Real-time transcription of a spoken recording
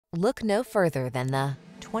Look no further than the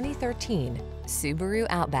 2013 Subaru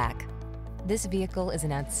Outback. This vehicle is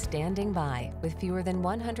an outstanding buy with fewer than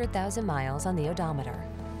 100,000 miles on the odometer.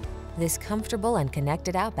 This comfortable and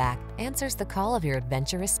connected Outback answers the call of your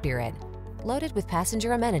adventurous spirit. Loaded with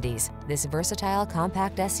passenger amenities, this versatile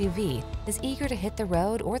compact SUV is eager to hit the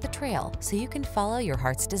road or the trail so you can follow your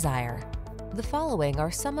heart's desire. The following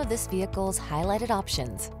are some of this vehicle's highlighted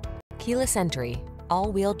options: keyless entry,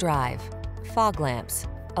 all-wheel drive, fog lamps,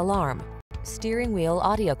 alarm, steering wheel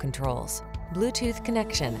audio controls, Bluetooth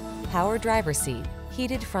connection, power driver seat,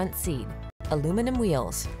 heated front seat, aluminum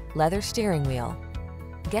wheels, leather steering wheel.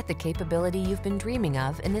 Get the capability you've been dreaming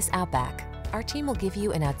of in this Outback. Our team will give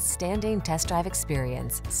you an outstanding test drive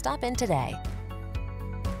experience. Stop in today.